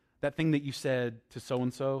high, that thing that you said to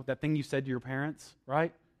so-and-so, that thing you said to your parents,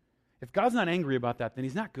 right? If God's not angry about that, then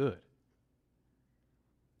He's not good.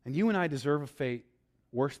 And you and I deserve a fate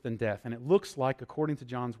worse than death. And it looks like, according to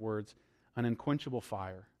John's words, an unquenchable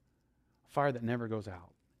fire. A fire that never goes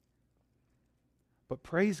out. But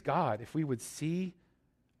praise God, if we would see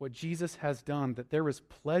what Jesus has done, that there is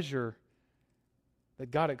pleasure that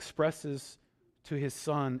God expresses to His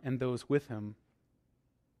Son and those with Him,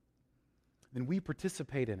 then we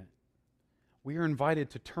participate in it. We are invited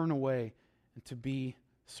to turn away and to be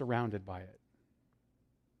surrounded by it.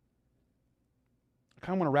 I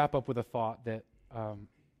kind of want to wrap up with a thought that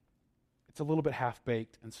it's a little bit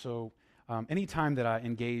half-baked, and so anytime that I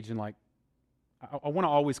engage in I want to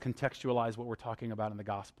always contextualize what we're talking about in the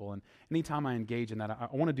gospel, and anytime I engage in that,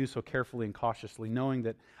 I want to do so carefully and cautiously, knowing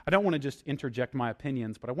that I don't want to just interject my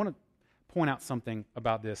opinions, but I want to point out something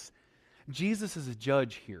about this. Jesus is a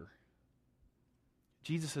judge here.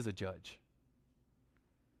 Jesus is a judge.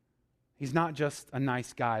 He's not just a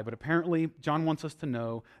nice guy, but apparently John wants us to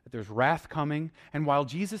know that there's wrath coming, and while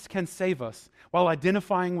Jesus can save us, while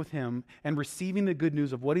identifying with Him and receiving the good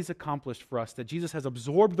news of what He's accomplished for us, that Jesus has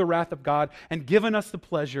absorbed the wrath of God and given us the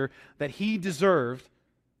pleasure that He deserved,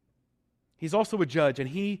 He's also a judge, and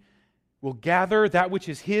He will gather that which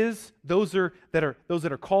is His, those that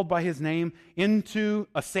are called by His name, into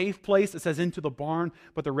a safe place. It says into the barn,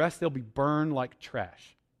 but the rest they'll be burned like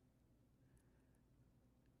trash.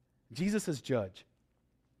 Jesus is judge.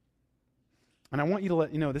 And I want you to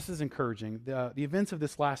let you know, this is encouraging. The events of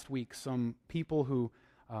this last week, some people who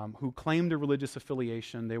claimed a religious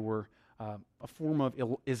affiliation, they were a form of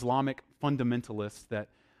Islamic fundamentalists that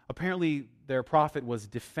apparently their prophet was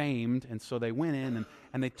defamed, and so they went in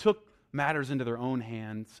and they took matters into their own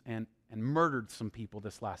hands and murdered some people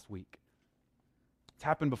this last week. It's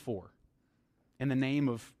happened before in the name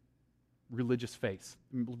of religious faith,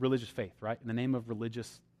 right? In the name of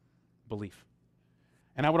religious belief.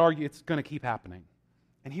 And I would argue it's going to keep happening.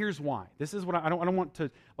 And here's why. This is what I don't want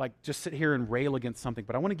to just sit here and rail against something,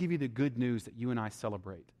 but I want to give you the good news that you and I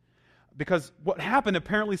celebrate. Because what happened,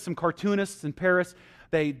 apparently some cartoonists in Paris,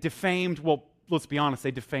 they defamed, well, let's be honest,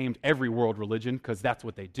 they defamed every world religion because that's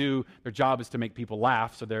what they do. Their job is to make people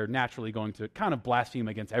laugh, so they're naturally going to kind of blaspheme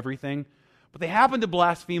against everything. But they happened to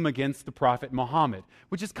blaspheme against the prophet Muhammad,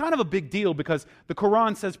 which is kind of a big deal because the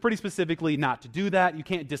Quran says pretty specifically not to do that. You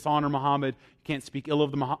can't dishonor Muhammad. You can't speak ill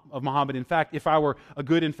of Muhammad. In fact, if I were a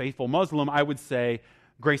good and faithful Muslim, I would say,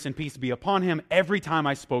 grace and peace be upon him every time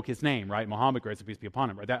I spoke his name, right? Muhammad, grace and peace be upon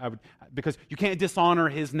him, right? Because you can't dishonor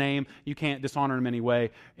his name, you can't dishonor him in any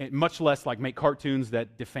way, much less make cartoons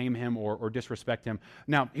that defame him or disrespect him.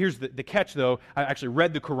 Now, here's the catch, though. I actually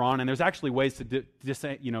read the Quran, and there's actually ways to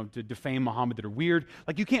defame Muhammad that are weird.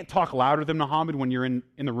 You can't talk louder than Muhammad when you're in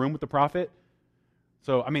the room with the prophet.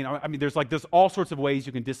 So, there's all sorts of ways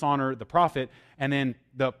you can dishonor the prophet, and then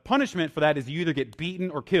the punishment for that is you either get beaten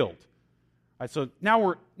or killed. Right, so now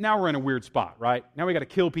we're in a weird spot, right? Now we got to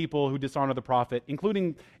kill people who dishonor the prophet,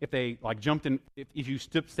 including if they jumped in, if you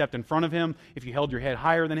stepped in front of him, if you held your head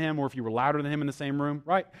higher than him, or if you were louder than him in the same room,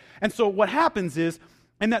 right? And so what happens is,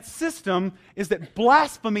 in that system, is that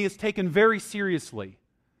blasphemy is taken very seriously.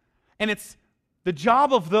 And it's the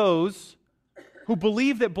job of those who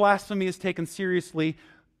believe that blasphemy is taken seriously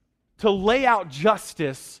to lay out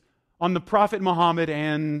justice on the Prophet Muhammad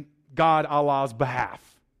and God Allah's behalf.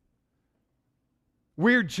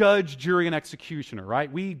 We're judge, jury, and executioner,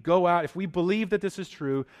 right? We go out, if we believe that this is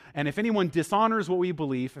true, and if anyone dishonors what we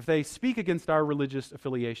believe, if they speak against our religious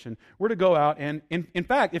affiliation, we're to go out and, in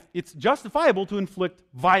fact, if it's justifiable to inflict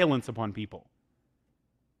violence upon people.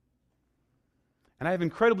 And I have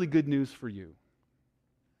incredibly good news for you.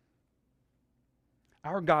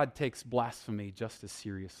 Our God takes blasphemy just as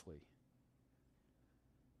seriously.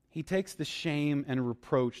 He takes the shame and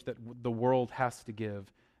reproach that the world has to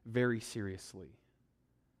give very seriously.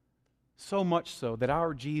 So much so that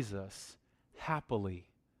our Jesus happily,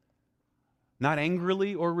 not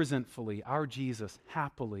angrily or resentfully, our Jesus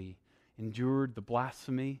happily endured the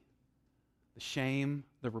blasphemy, the shame,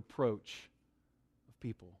 the reproach of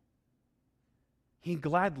people. He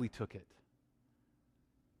gladly took it.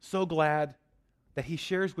 So glad that he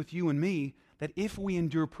shares with you and me that if we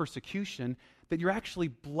endure persecution, that you're actually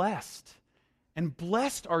blessed. And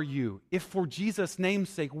blessed are you if for Jesus' name's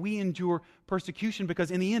sake we endure persecution,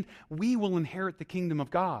 because in the end we will inherit the kingdom of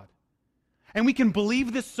God. And we can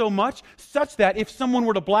believe this so much, such that if someone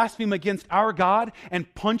were to blaspheme against our God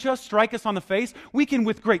and punch us, strike us on the face, we can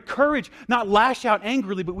with great courage not lash out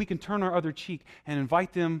angrily, but we can turn our other cheek and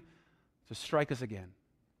invite them to strike us again.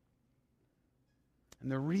 And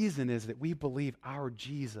the reason is that we believe our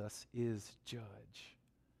Jesus is judge.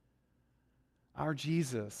 Our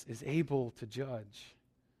Jesus is able to judge.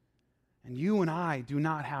 And you and I do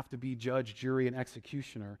not have to be judge, jury, and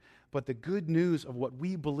executioner. But the good news of what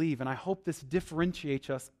we believe, and I hope this differentiates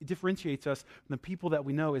us from the people that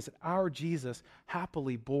we know, is that our Jesus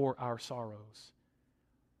happily bore our sorrows.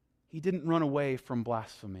 He didn't run away from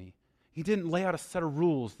blasphemy. He didn't lay out a set of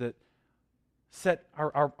rules that set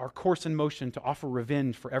our course in motion to offer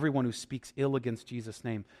revenge for everyone who speaks ill against Jesus'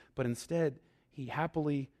 name. But instead, he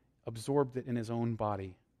happily absorbed it in his own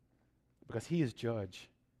body, because he is judge.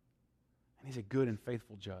 And he's a good and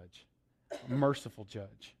faithful judge, a merciful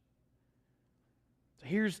judge. So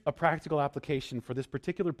here's a practical application for this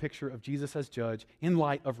particular picture of Jesus as judge in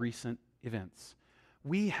light of recent events.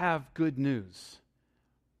 We have good news.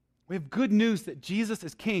 We have good news that Jesus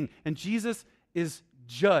is king and Jesus is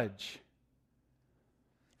judge.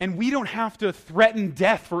 And we don't have to threaten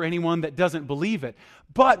death for anyone that doesn't believe it,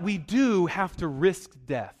 but we do have to risk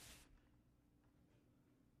death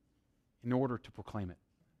in order to proclaim it.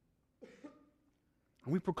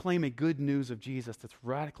 And we proclaim a good news of Jesus that's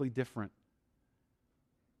radically different.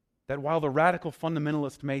 That while the radical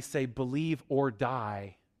fundamentalist may say, believe or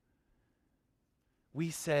die, we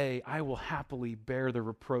say, I will happily bear the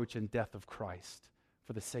reproach and death of Christ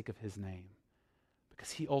for the sake of his name,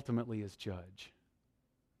 because he ultimately is judge.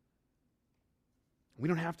 We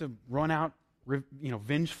don't have to run out,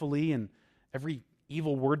 vengefully, and every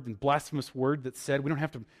evil word and blasphemous word that's said. We don't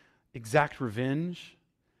have to exact revenge,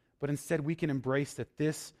 but instead we can embrace that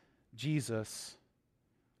this Jesus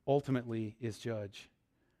ultimately is judge.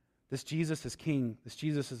 This Jesus is king. This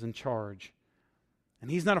Jesus is in charge. And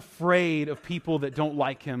he's not afraid of people that don't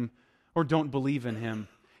like him or don't believe in him.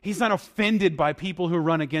 He's not offended by people who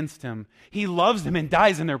run against him. He loves them and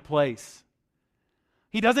dies in their place.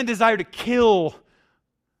 He doesn't desire to kill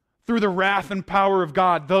through the wrath and power of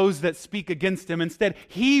God those that speak against him. Instead,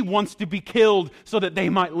 he wants to be killed so that they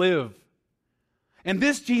might live. And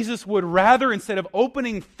this Jesus would rather, instead of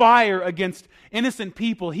opening fire against innocent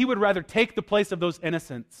people, he would rather take the place of those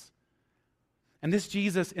innocents. And this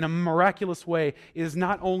Jesus, in a miraculous way, is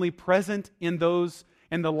not only present in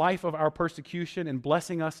the life of our persecution and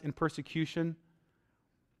blessing us in persecution,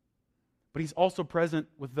 but he's also present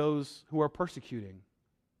with those who are persecuting.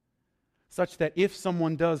 Such that if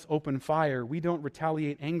someone does open fire, we don't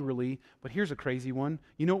retaliate angrily. But here's a crazy one.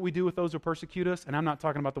 You know what we do with those who persecute us? And I'm not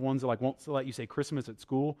talking about the ones that won't let you say Christmas at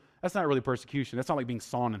school. That's not really persecution. That's not like being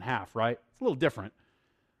sawn in half, right? It's a little different.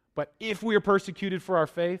 But if we are persecuted for our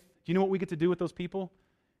faith, do you know what we get to do with those people?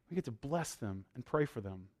 We get to bless them and pray for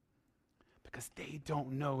them. Because they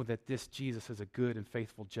don't know that this Jesus is a good and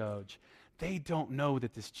faithful judge. They don't know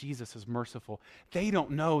that this Jesus is merciful. They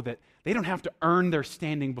don't know that they don't have to earn their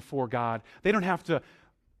standing before God. They don't have to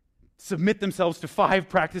submit themselves to 5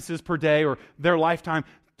 practices per day or their lifetime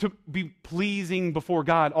to be pleasing before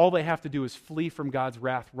God. All they have to do is flee from God's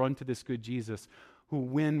wrath, run to this good Jesus, who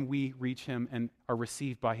when we reach him and are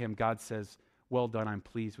received by him, God says, "Well done, I'm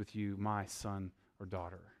pleased with you, my son or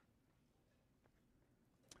daughter."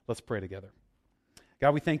 Let's pray together.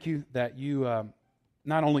 God, we thank you that you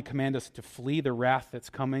not only command us to flee the wrath that's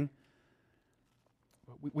coming,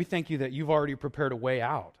 but we thank you that you've already prepared a way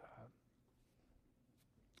out.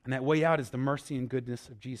 And that way out is the mercy and goodness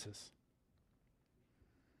of Jesus.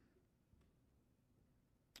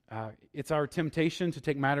 It's our temptation to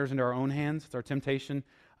take matters into our own hands. It's our temptation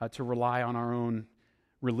to rely on our own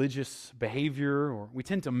religious behavior, or we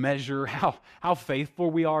tend to measure how faithful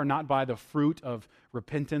we are, not by the fruit of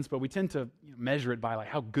repentance, but we tend to measure it by like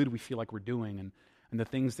how good we feel like we're doing and the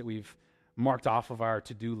things that we've marked off of our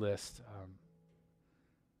to-do list.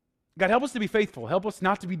 God, help us to be faithful. Help us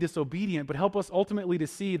not to be disobedient, but help us ultimately to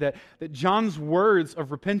see that John's words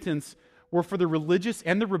of repentance were for the religious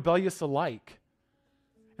and the rebellious alike.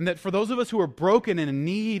 And that for those of us who are broken and in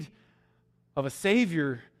need of a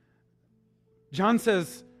Savior, John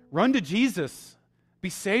says, run to Jesus, be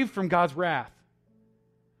saved from God's wrath.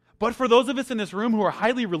 But for those of us in this room who are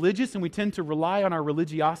highly religious and we tend to rely on our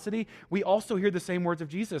religiosity, we also hear the same words of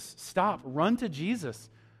Jesus. Stop, run to Jesus,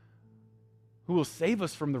 who will save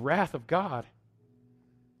us from the wrath of God.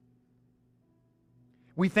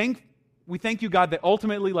 We thank you, God, that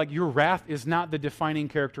ultimately, like, your wrath is not the defining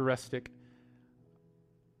characteristic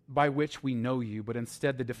by which we know you, but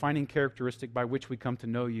instead the defining characteristic by which we come to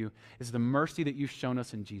know you is the mercy that you've shown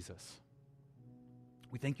us in Jesus.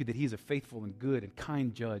 We thank you that he's a faithful and good and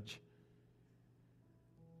kind judge.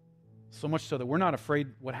 So much so that we're not afraid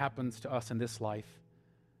what happens to us in this life.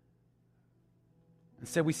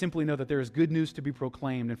 Instead, we simply know that there is good news to be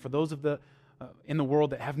proclaimed. And for those of in the world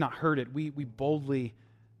that have not heard it, we boldly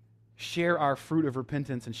share our fruit of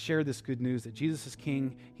repentance and share this good news that Jesus is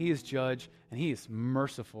King, he is judge, and he is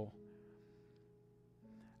merciful.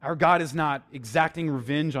 Our God is not exacting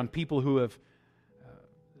revenge on people who have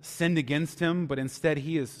sinned against him, but instead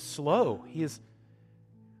he is slow. He is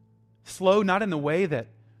slow not in the way that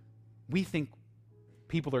we think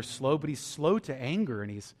people are slow, but he's slow to anger and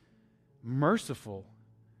he's merciful.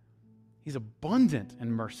 He's abundant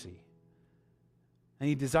in mercy. And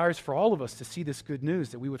he desires for all of us to see this good news,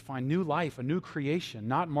 that we would find new life, a new creation,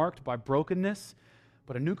 not marked by brokenness,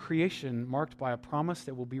 but a new creation marked by a promise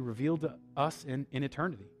that will be revealed to us in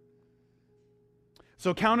eternity.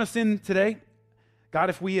 So count us in today. God,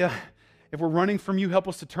 if we're running from you, help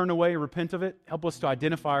us to turn away and repent of it. Help us to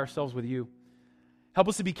identify ourselves with you. Help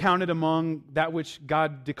us to be counted among that which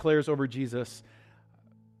God declares over Jesus.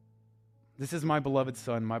 This is my beloved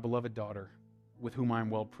son, my beloved daughter, with whom I am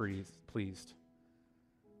well pleased.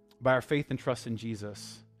 By our faith and trust in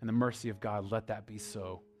Jesus and the mercy of God, let that be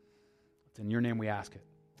so. It's in your name we ask it.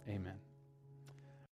 Amen.